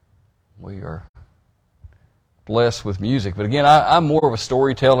We are blessed with music. But again, I'm more of a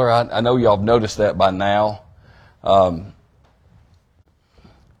storyteller. I know y'all have noticed that by now. I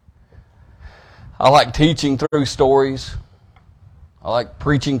like teaching through stories. I like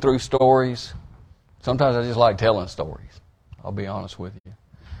preaching through stories. Sometimes I just like telling stories. I'll be honest with you.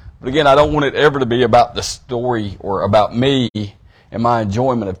 But again, I don't want it ever to be about the story or about me and my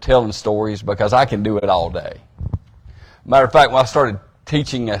enjoyment of telling stories, because I can do it all day. Matter of fact, when I started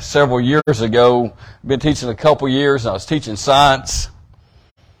teaching several years ago, I've been teaching a couple years, and I was teaching science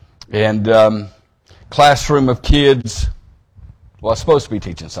and classroom of kids. Well, I was supposed to be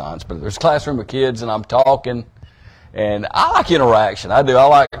teaching science, but there's a classroom of kids, and I'm talking. And I like interaction. I do. I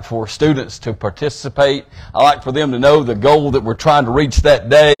like for students to participate. I like for them to know the goal that we're trying to reach that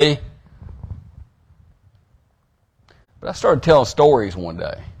day. But I started telling stories one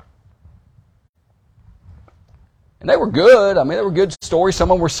day. And they were good. I mean, they were good stories.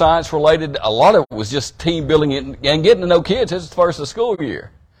 Some of them were science related. A lot of it was just team building and getting to know kids. This is the first of the school year.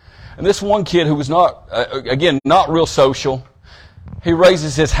 And this one kid who was not real social, he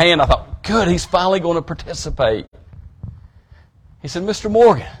raises his hand. I thought, good, he's finally going to participate. He said, Mr.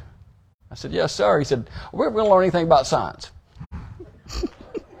 Morgan. I said, yes, sir. He said, are we ever going to learn anything about science?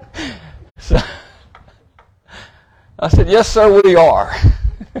 So I said, yes, sir, we are.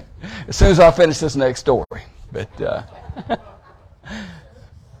 As soon as I finish this next story. But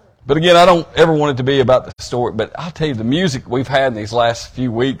again, I don't ever want it to be about the story. But I'll tell you, the music we've had in these last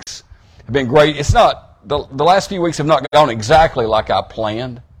few weeks have been great. It's not, the last few weeks have not gone exactly like I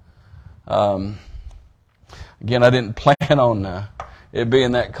planned. Again, I didn't plan on it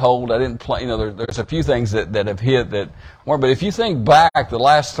being that cold. I didn't plan, there's a few things that have hit that weren't. But if you think back the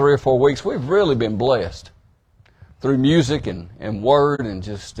last 3 or 4 weeks, we've really been blessed through music and word and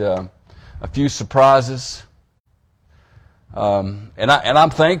just a few surprises. And I'm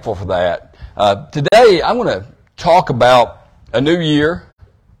thankful for that. Today, I'm going to talk about a new year,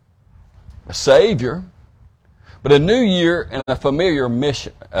 a Savior, but a new year and a familiar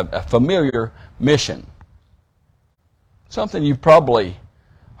mission. Something you've probably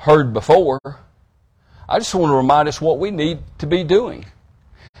heard before. I just want to remind us what we need to be doing.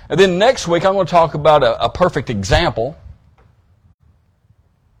 And then next week, I'm going to talk about a perfect example.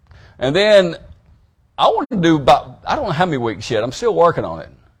 And then I want to do I don't know how many weeks yet. I'm still working on it.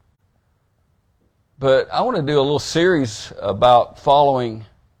 But I want to do a little series about following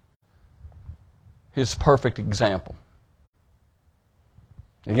His perfect example.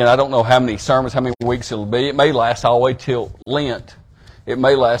 Again, I don't know how many sermons, how many weeks it'll be. It may last all the way till Lent. It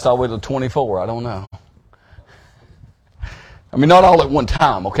may last all the way till 24. I don't know. I mean, not all at one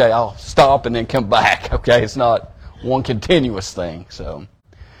time, okay? I'll stop and then come back, okay? It's not one continuous thing, so.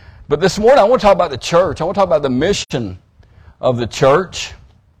 But this morning, I want to talk about the church. I want to talk about the mission of the church.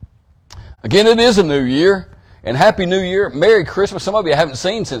 Again, it is a new year, and Happy New Year. Merry Christmas. Some of you I haven't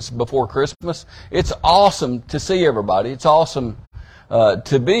seen since before Christmas. It's awesome to see everybody. It's awesome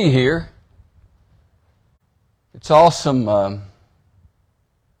to be here. It's awesome,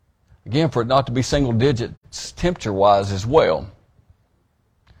 again, for it not to be single digits temperature-wise as well.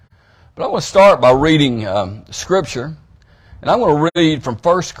 But I want to start by reading Scripture. And I'm going to read from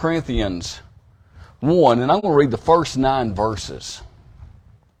 1 Corinthians 1, and I'm going to read the first 9 verses.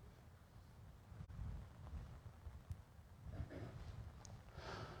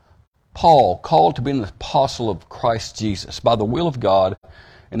 Paul, called to be an apostle of Christ Jesus by the will of God,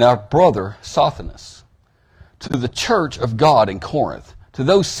 and our brother Sosthenes, to the church of God in Corinth, to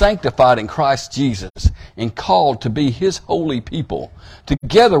those sanctified in Christ Jesus and called to be His holy people,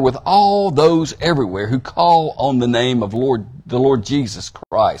 together with all those everywhere who call on the name of the Lord Jesus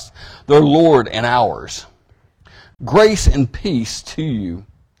Christ, their Lord and ours. Grace and peace to you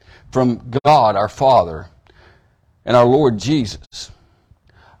from God our Father and our Lord Jesus.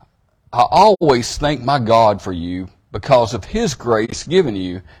 I always thank my God for you because of His grace given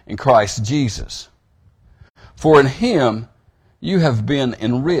you in Christ Jesus. For in Him you have been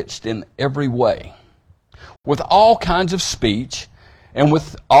enriched in every way, with all kinds of speech and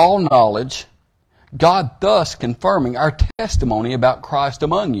with all knowledge, God thus confirming our testimony about Christ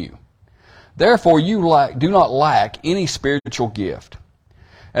among you. Therefore you do not lack any spiritual gift,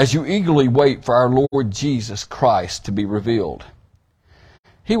 as you eagerly wait for our Lord Jesus Christ to be revealed.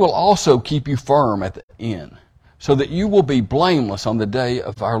 He will also keep you firm at the end, so that you will be blameless on the day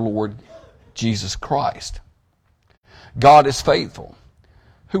of our Lord Jesus Christ. God is faithful,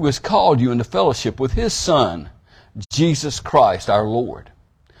 who has called you into fellowship with His Son, Jesus Christ our Lord.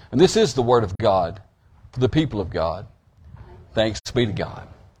 And this is the Word of God for the people of God. Thanks be to God.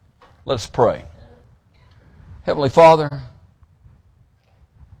 Let us pray. Heavenly Father,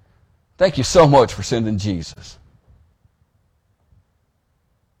 Thank you so much for sending Jesus.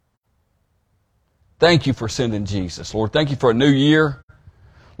 Thank you for sending Jesus. Lord, thank you for a new year.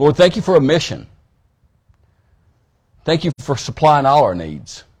 Lord, thank you for a mission. Thank you for supplying all our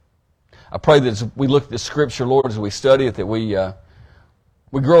needs. I pray that as we look at this scripture, Lord, as we study it, that we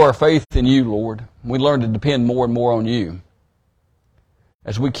grow our faith in you, Lord. We learn to depend more and more on you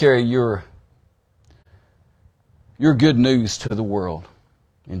as we carry your good news to the world.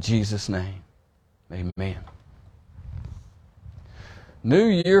 In Jesus' name, amen. New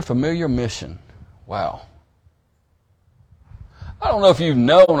year, familiar mission. Wow. I don't know if you've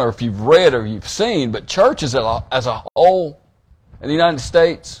known or if you've read or you've seen, but churches as a whole in the United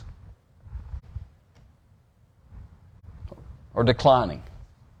States are declining.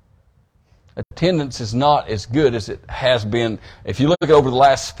 Attendance is not as good as it has been. If you look at over the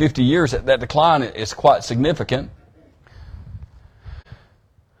last 50 years, that decline is quite significant.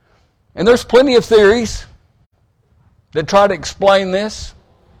 And there's plenty of theories that try to explain this.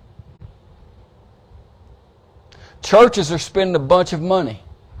 Churches are spending a bunch of money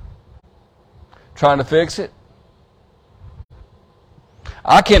trying to fix it.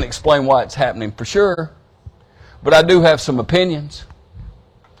 I can't explain why it's happening for sure, but I do have some opinions.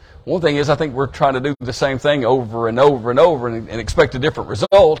 One thing is, I think we're trying to do the same thing over and over and over and expect a different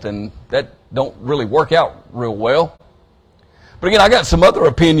result, and that don't really work out real well. But again, I got some other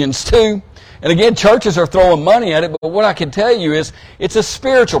opinions too. And again, churches are throwing money at it, but what I can tell you is it's a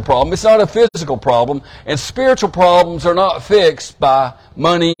spiritual problem. It's not a physical problem. And spiritual problems are not fixed by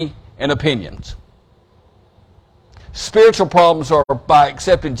money and opinions. Spiritual problems are by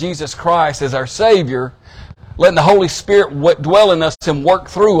accepting Jesus Christ as our Savior, letting the Holy Spirit dwell in us and work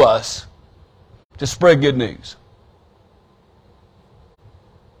through us to spread good news.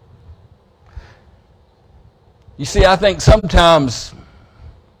 You see, I think sometimes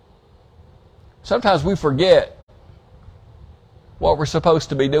we forget what we're supposed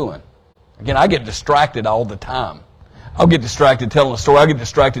to be doing. Again, I get distracted all the time. I'll get distracted telling a story. I get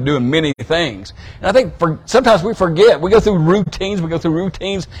distracted doing many things. And I think sometimes we forget. We go through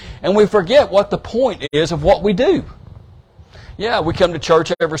routines, and we forget what the point is of what we do. Yeah, we come to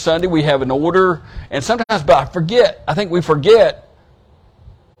church every Sunday. We have an order. And sometimes, but I think we forget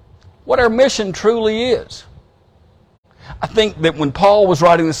what our mission truly is. I think that when Paul was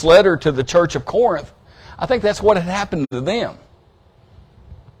writing this letter to the church of Corinth, I think that's what had happened to them.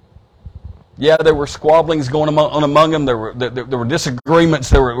 Yeah, there were squabblings going on among them. There were disagreements.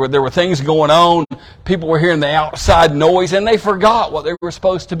 There were things going on. People were hearing the outside noise, and they forgot what they were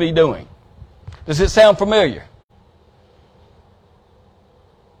supposed to be doing. Does it sound familiar?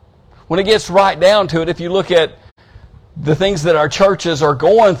 When it gets right down to it, if you look at the things that our churches are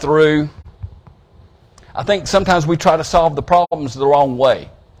going through, I think sometimes we try to solve the problems the wrong way.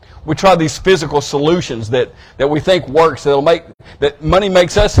 We try these physical solutions that we think works, that money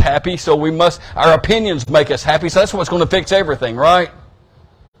makes us happy, so our opinions make us happy, so that's what's going to fix everything, right?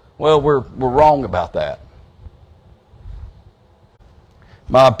 Well, we're wrong about that.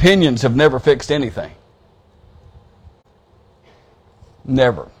 My opinions have never fixed anything.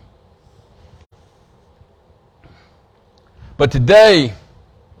 Never. But today,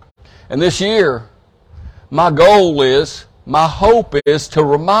 and this year, my hope is to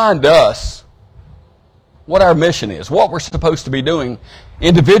remind us what our mission is, what we're supposed to be doing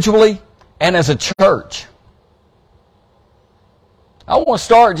individually and as a church. I want to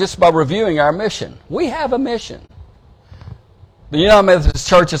start just by reviewing our mission. We have a mission. The United Methodist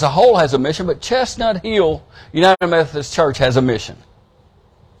Church as a whole has a mission, but Chestnut Hill United Methodist Church has a mission.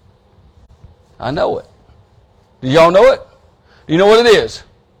 I know it. Do y'all know it? Do you know what it is?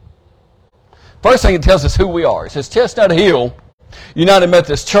 First thing it tells us who we are. It says Chestnut Hill United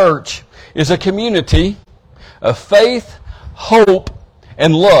Methodist Church is a community of faith, hope,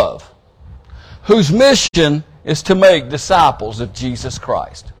 and love, whose mission is to make disciples of Jesus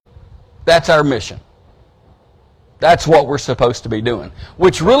Christ. That's our mission. That's what we're supposed to be doing,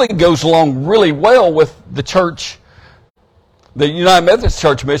 which really goes along really well with the church, the United Methodist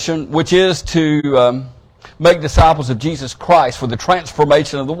Church mission, which is to make disciples of Jesus Christ for the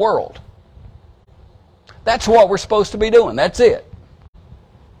transformation of the world. That's what we're supposed to be doing. That's it.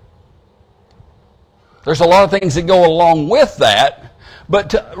 There's a lot of things that go along with that, but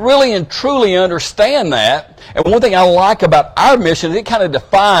to really and truly understand that, and one thing I like about our mission is it kind of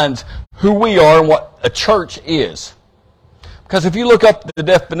defines who we are and what a church is. Because if you look up the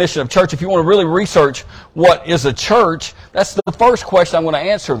definition of church, if you want to really research what is a church, that's the first question I'm going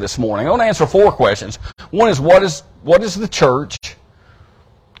to answer this morning. I'm going to answer 4 questions. One is what is the church?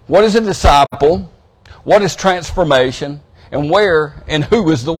 What is a disciple? What is transformation? And where and who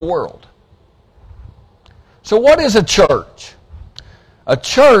is the world? So what is a church? A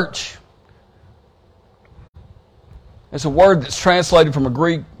church is a word that's translated from a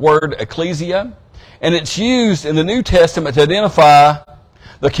Greek word, ecclesia, and it's used in the New Testament to identify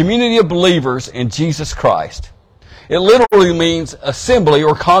the community of believers in Jesus Christ. It literally means assembly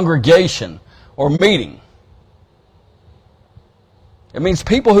or congregation or meeting. It means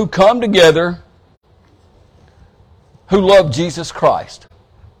people who come together who love Jesus Christ.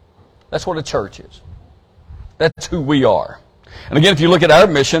 That's what a church is. That's who we are. And again, if you look at our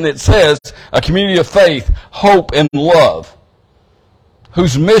mission, it says a community of faith, hope, and love,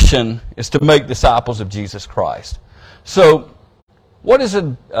 whose mission is to make disciples of Jesus Christ. So, what is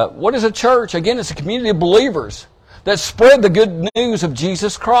a church? Again, it's a community of believers that spread the good news of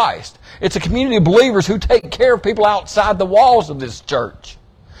Jesus Christ. It's a community of believers who take care of people outside the walls of this church.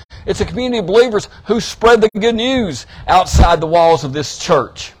 It's a community of believers who spread the good news outside the walls of this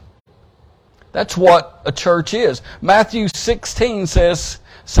church. That's what a church is. Matthew 16 says,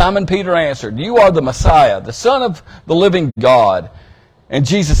 Simon Peter answered, "You are the Messiah, the Son of the living God." And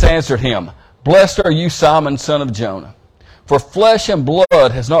Jesus answered him, "Blessed are you, Simon, son of Jonah. For flesh and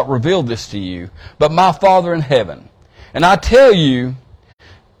blood has not revealed this to you, but my Father in heaven. And I tell you,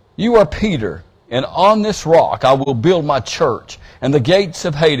 you are Peter, and on this rock I will build my church, and the gates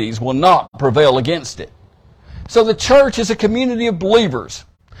of Hades will not prevail against it." So the church is a community of believers,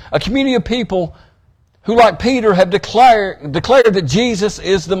 a community of people who, like Peter, have declared that Jesus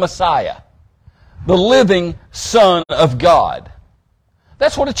is the Messiah, the living Son of God.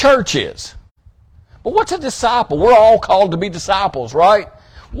 That's what a church is. But what's a disciple? We're all called to be disciples, right?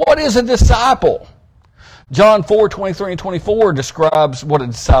 What is a disciple? John 4:23 and 24 describes what a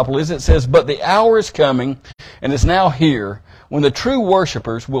disciple is. It says, "But the hour is coming, and is now here, when the true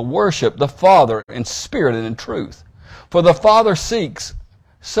worshipers will worship the Father in spirit and in truth. For the Father seeks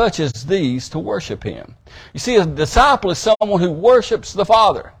such as these to worship Him." You see, a disciple is someone who worships the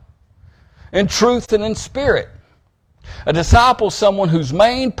Father in truth and in spirit. A disciple is someone whose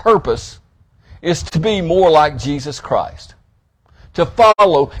main purpose is to be more like Jesus Christ, to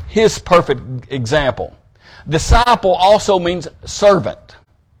follow His perfect example. Disciple also means servant.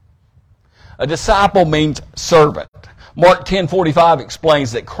 A disciple means servant. Mark 10:45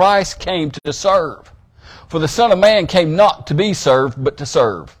 explains that Christ came to serve. For the Son of Man came not to be served, but to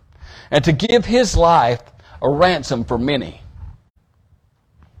serve, and to give His life a ransom for many.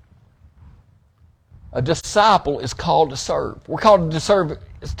 A disciple is called to serve. We're called to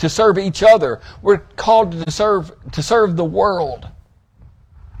serve each other. We're called to serve the world.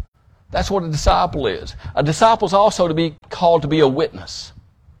 That's what a disciple is. A disciple is also called to be a witness.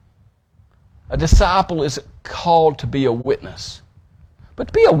 A disciple is called to be a witness. But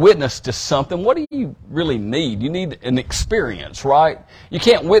to be a witness to something, what do you really need? You need an experience, right? You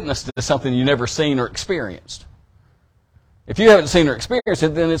can't witness to something you've never seen or experienced. If you haven't seen or experienced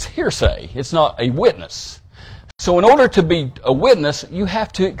it, then it's hearsay. It's not a witness. So in order to be a witness, you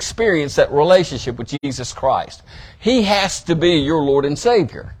have to experience that relationship with Jesus Christ. He has to be your Lord and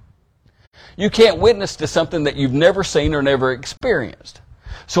Savior. You can't witness to something that you've never seen or never experienced.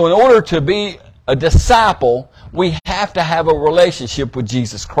 So in order to be a disciple, we have to have a relationship with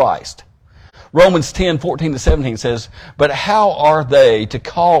Jesus Christ. Romans 10:14-17 says, "But how are they to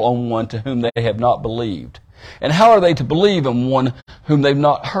call on one to whom they have not believed? And how are they to believe in one whom they've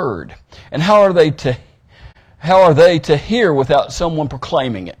not heard? And how are they to hear without someone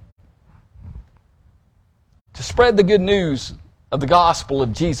proclaiming it?" To spread the good news of the gospel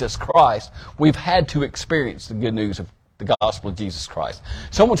of Jesus Christ, we've had to experience the good news of the gospel of Jesus Christ.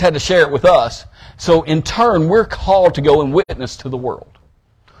 Someone's had to share it with us. So in turn, we're called to go and witness to the world.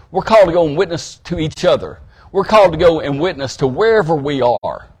 We're called to go and witness to each other. We're called to go and witness to wherever we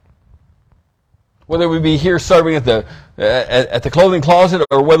are. Whether we be here serving at the clothing closet,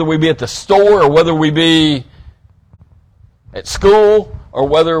 or whether we be at the store, or whether we be at school, or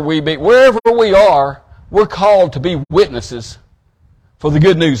whether we be wherever we are, we're called to be witnesses for the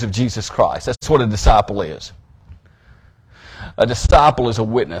good news of Jesus Christ. That's what a disciple is. A disciple is a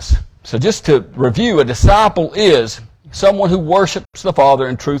witness. So just to review, a disciple is someone who worships the Father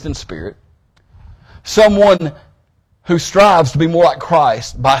in truth and spirit, someone who strives to be more like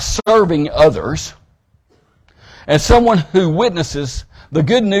Christ by serving others, and someone who witnesses the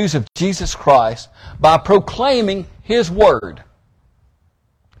good news of Jesus Christ by proclaiming His Word.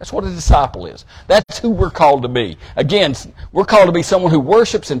 That's what a disciple is. That's who we're called to be. Again, we're called to be someone who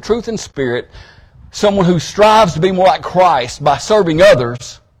worships in truth and spirit, someone who strives to be more like Christ by serving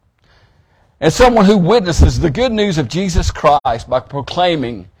others, and someone who witnesses the good news of Jesus Christ by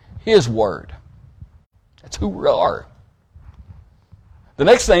proclaiming His Word. That's who we are. The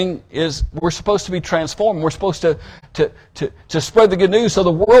next thing is we're supposed to be transformed. We're supposed to spread the good news so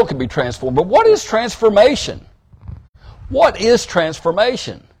the world can be transformed. But what is transformation? What is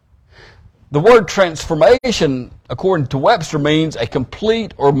transformation? The word transformation, according to Webster, means a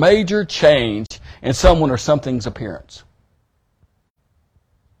complete or major change in someone or something's appearance.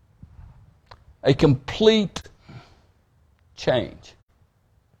 A complete change.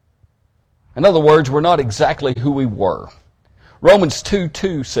 In other words, we're not exactly who we were. Romans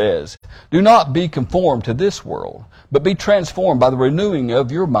 2:2 says, "Do not be conformed to this world, but be transformed by the renewing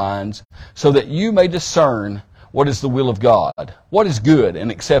of your minds, so that you may discern what is the will of God, what is good and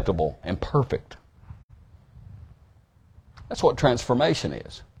acceptable and perfect." That's what transformation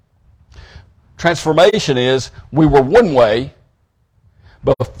is. Transformation is we were one way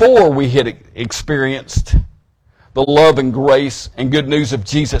before we had experienced the love and grace and good news of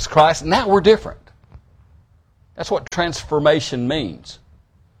Jesus Christ. Now we're different. That's what transformation means.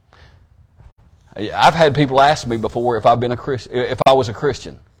 I've had people ask me before if I was a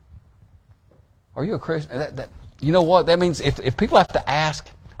Christian. Are you a Christian? You know what? That means if people have to ask,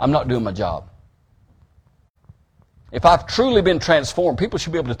 I'm not doing my job. If I've truly been transformed, people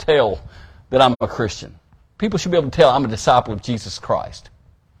should be able to tell that I'm a Christian. People should be able to tell I'm a disciple of Jesus Christ.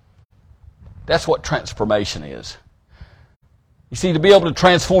 That's what transformation is. You see, to be able to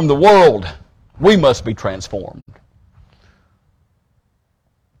transform the world, we must be transformed.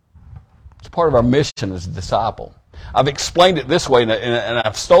 It's part of our mission as a disciple. I've explained it this way, and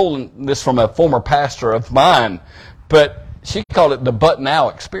I've stolen this from a former pastor of mine, but she called it the but now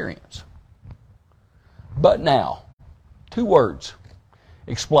experience. But now, 2 words,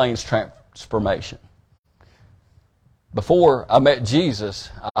 explains transformation. Before I met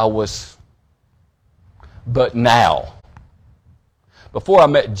Jesus, I was but now. Before I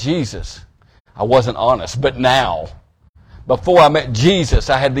met Jesus, I wasn't honest, but now. Before I met Jesus,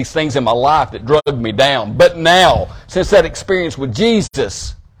 I had these things in my life that drug me down. But now, since that experience with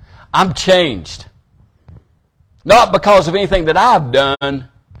Jesus, I'm changed. Not because of anything that I've done,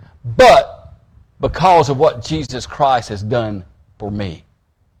 but because of what Jesus Christ has done for me.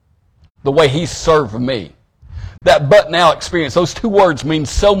 The way He served me. That but now experience, those 2 words mean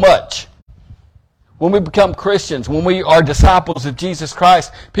so much. When we become Christians, when we are disciples of Jesus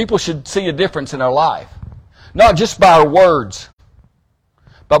Christ, people should see a difference in our life. Not just by our words,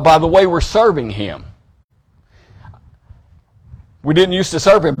 but by the way we're serving Him. We didn't used to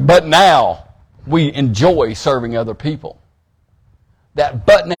serve Him, but now we enjoy serving other people. That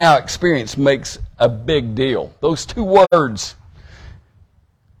but now experience makes a big deal. Those 2 words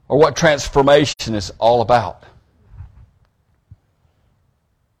are what transformation is all about.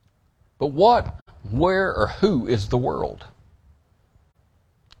 But what, where, or who is the world?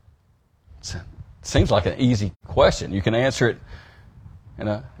 It seems like an easy question. You can answer it in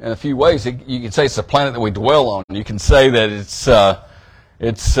a few ways. You can say it's the planet that we dwell on. You can say that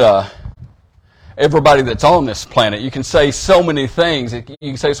it's everybody that's on this planet. You can say so many things. You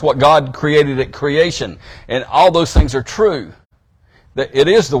can say it's what God created at creation. And all those things are true. That it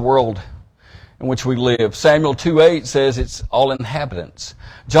is the world in which we live. Samuel 2:8 says it's all inhabitants.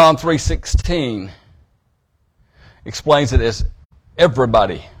 John 3:16 explains it as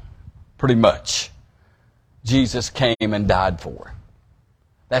everybody, pretty much, Jesus came and died for.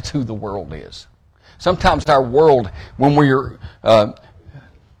 That's who the world is. Sometimes our world,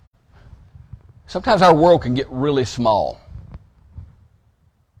 sometimes our world can get really small.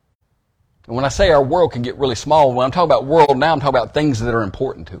 And when I say our world can get really small, when I'm talking about world now, I'm talking about things that are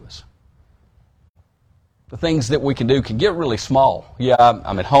important to us. The things that we can do can get really small. Yeah,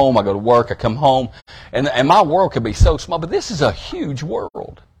 I'm at home, I go to work, I come home, and my world can be so small, but this is a huge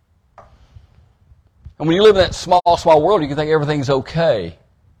world. And when you live in that small world, you can think everything's okay.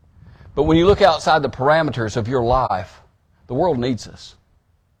 But when you look outside the parameters of your life, the world needs us.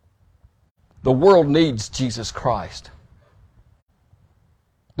 The world needs Jesus Christ.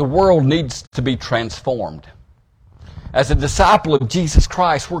 The world needs to be transformed. As a disciple of Jesus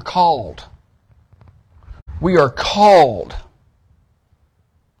Christ, we're called. We are called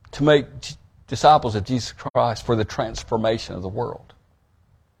to make disciples of Jesus Christ for the transformation of the world.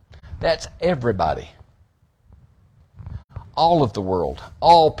 That's everybody. All of the world.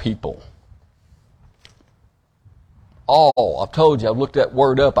 All people. All. I've told you, I've looked that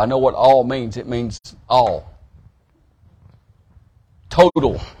word up. I know what all means. It means all.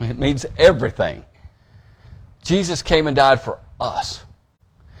 Total. It means everything. Jesus came and died for us.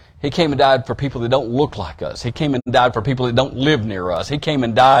 He came and died for people that don't look like us. He came and died for people that don't live near us. He came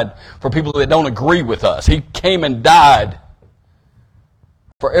and died for people that don't agree with us. He came and died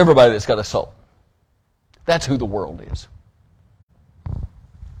for everybody that's got a soul. That's who the world is.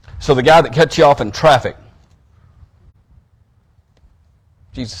 So the guy that cuts you off in traffic,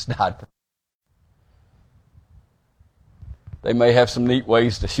 Jesus died for. They may have some neat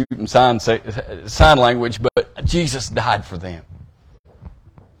ways to shoot in sign language, but Jesus died for them.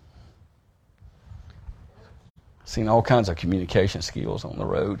 Seen all kinds of communication skills on the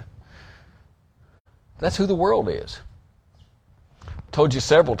road. That's who the world is. I told you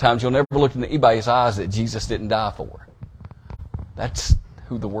several times, you'll never look into anybody's eyes that Jesus didn't die for. That's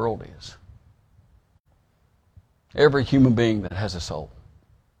who the world is. Every human being that has a soul.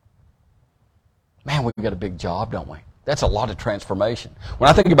 Man, we've got a big job, don't we? That's a lot of transformation. When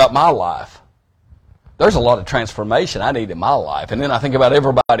I think about my life, there's a lot of transformation I need in my life. And then I think about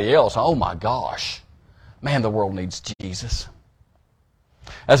everybody else. Oh my gosh. Man, the world needs Jesus.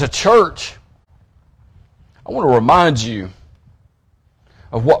 As a church, I want to remind you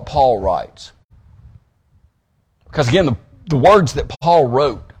of what Paul writes. Because again, the words that Paul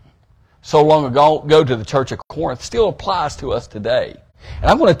wrote so long ago to the church of Corinth still applies to us today. And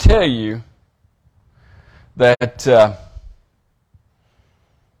I'm going to tell you that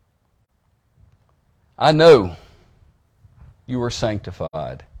I know you are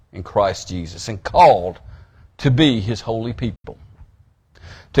sanctified in Christ Jesus and called to be His holy people,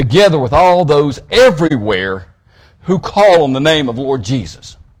 together with all those everywhere who call on the name of Lord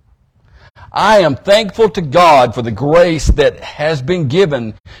Jesus. I am thankful to God for the grace that has been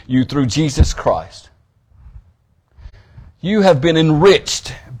given you through Jesus Christ. You have been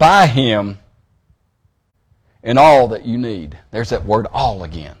enriched by Him in all that you need. There's that word all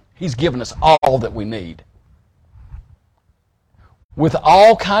again. He's given us all that we need. With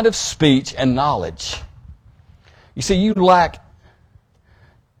all kind of speech and knowledge. You see, you lack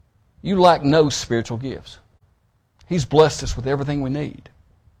no spiritual gifts. He's blessed us with everything we need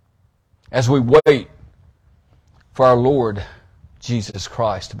as we wait for our Lord Jesus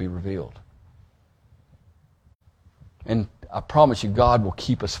Christ to be revealed. And I promise you, God will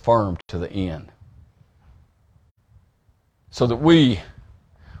keep us firm to the end so that we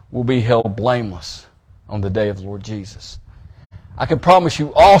will be held blameless on the day of the Lord Jesus. I can promise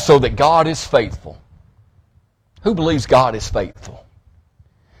you also that God is faithful. Who believes God is faithful?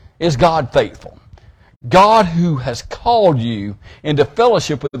 Is God faithful? God, who has called you into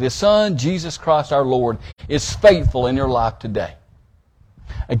fellowship with His Son, Jesus Christ our Lord, is faithful in your life today.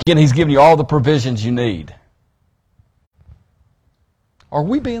 Again, He's given you all the provisions you need. Are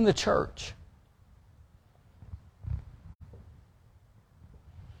we being the church?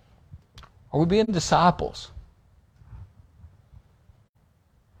 Are we being disciples?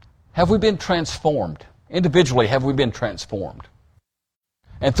 Have we been transformed? Individually, have we been transformed?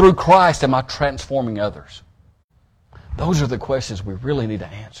 And through Christ, am I transforming others? Those are the questions we really need to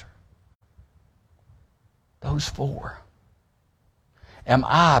answer. Those four. Am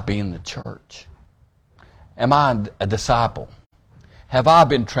I being the church? Am I a disciple? Have I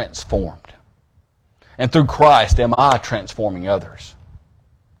been transformed? And through Christ, am I transforming others?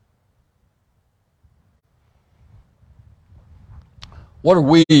 What are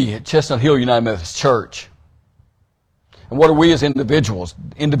we at Chestnut Hill United Methodist Church? And what are we as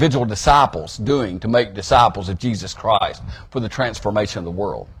individual disciples doing to make disciples of Jesus Christ for the transformation of the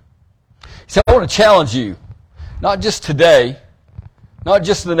world? So I want to challenge you, not just today, not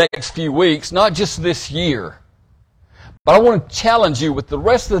just the next few weeks, not just this year, but I want to challenge you with the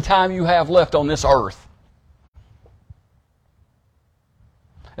rest of the time you have left on this earth,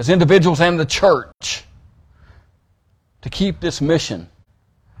 as individuals and the church, to keep this mission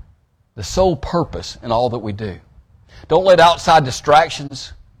the sole purpose in all that we do. Don't let outside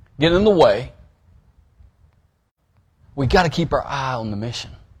distractions get in the way. We've got to keep our eye on the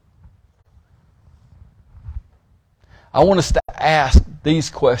mission. I want us to ask these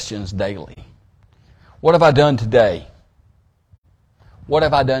questions daily. What have I done today? What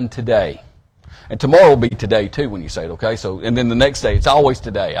have I done today? And tomorrow will be today too when you say it, okay? And then the next day, it's always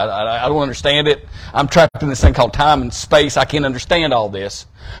today. I don't understand it. I'm trapped in this thing called time and space. I can't understand all this.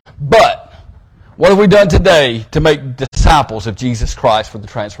 But what have we done today to make disciples of Jesus Christ for the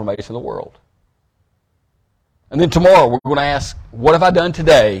transformation of the world? And then tomorrow we're going to ask, what have I done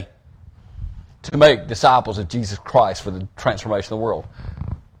today to make disciples of Jesus Christ for the transformation of the world?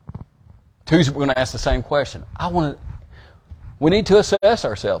 Tuesday we're going to ask the same question. We need to assess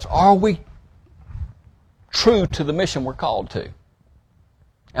ourselves. Are we true to the mission we're called to?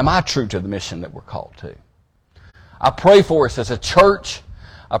 Am I true to the mission that we're called to? I pray for us as a church.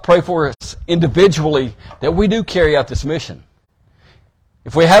 I pray for us individually that we do carry out this mission.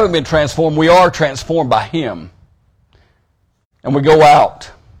 If we haven't been transformed, we are transformed by Him. And we go out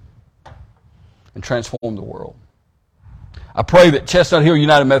and transform the world. I pray that Chestnut Hill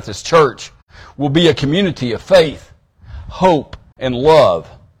United Methodist Church will be a community of faith, hope, and love,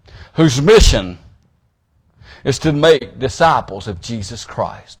 whose mission is to make disciples of Jesus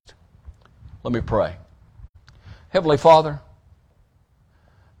Christ. Let me pray. Heavenly Father,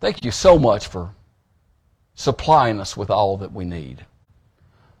 thank you so much for supplying us with all that we need.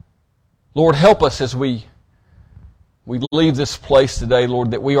 Lord, help us as we leave this place today,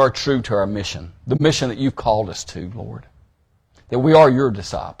 Lord, that we are true to our mission, the mission that you've called us to, Lord, that we are your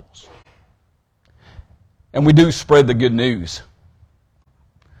disciples. And we do spread the good news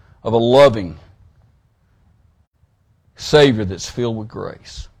of a loving Savior that's filled with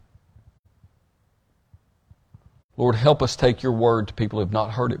grace. Lord, help us take your word to people who have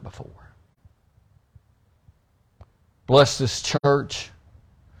not heard it before. Bless this church,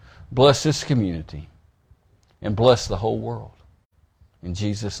 bless this community, and bless the whole world. In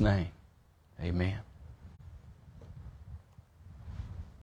Jesus' name, amen.